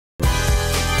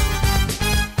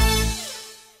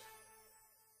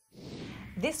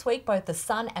This week, both the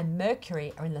Sun and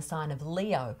Mercury are in the sign of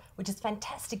Leo, which is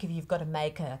fantastic if you've got to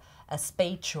make a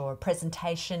speech or a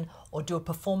presentation or do a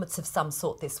performance of some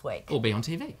sort this week. Or be on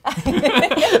TV.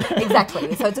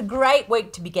 Exactly. So it's a great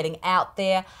week to be getting out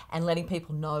there and letting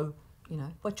people know, you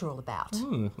know, what you're all about.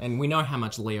 And we know how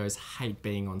much Leos hate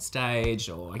being on stage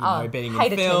or, being in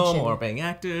hate film attention. or being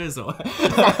actors. Or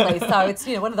Exactly. So it's,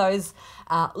 one of those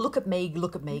look at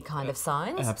me kind of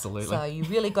signs. Absolutely. So you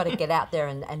really got to get out there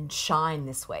and shine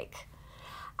this week.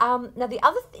 Now, the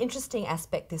other interesting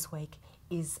aspect this week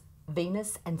is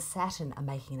Venus and Saturn are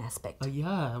making an aspect. Oh,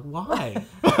 yeah. Why?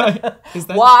 Why? Is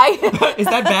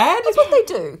that bad? That's what they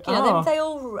do. They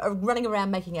all are running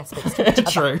around making aspects to each other.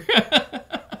 True.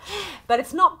 But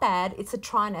it's not bad. It's a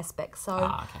trine aspect. So,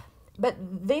 okay. But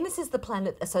Venus is the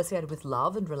planet associated with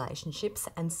love and relationships,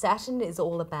 and Saturn is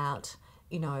all about,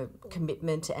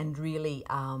 commitment and really,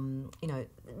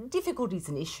 difficulties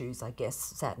and issues, I guess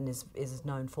Saturn is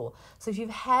known for. So if you've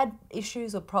had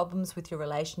issues or problems with your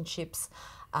relationships,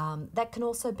 that can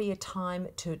also be a time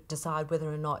to decide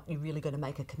whether or not you're really going to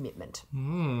make a commitment.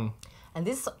 And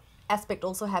this aspect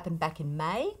also happened back in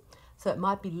May. So it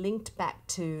might be linked back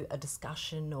to a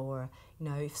discussion or,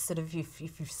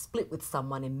 if you've split with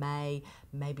someone in May,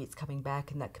 maybe it's coming back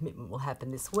and that commitment will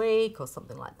happen this week or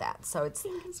something like that. So it's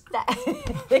that,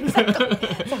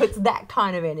 exactly. So it's that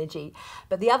kind of energy.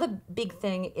 But the other big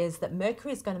thing is that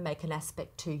Mercury is going to make an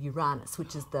aspect to Uranus,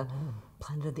 which is the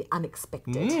planet of the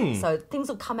unexpected. So things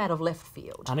will come out of left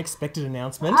field. Unexpected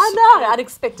announcements? I know,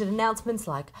 unexpected announcements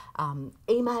like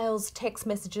emails, text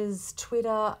messages,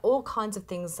 Twitter, all kinds of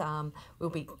things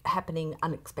will be happening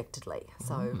unexpectedly.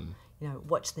 So,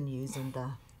 watch the news and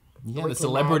the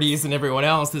celebrities and everyone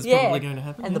else is probably going to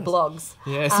happen. And the blogs.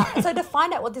 Yes. So to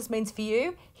find out what this means for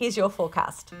you, here's your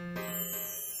forecast.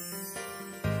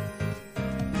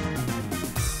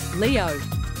 Leo.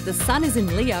 The sun is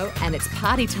in Leo and it's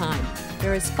party time.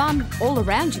 There is fun all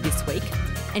around you this week,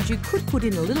 and you could put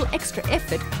in a little extra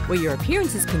effort where your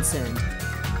appearance is concerned.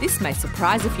 This may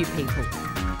surprise a few people.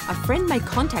 A friend may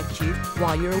contact you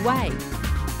while you're away.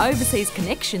 Overseas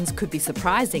connections could be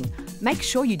surprising. Make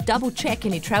sure you double check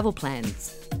any travel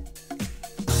plans.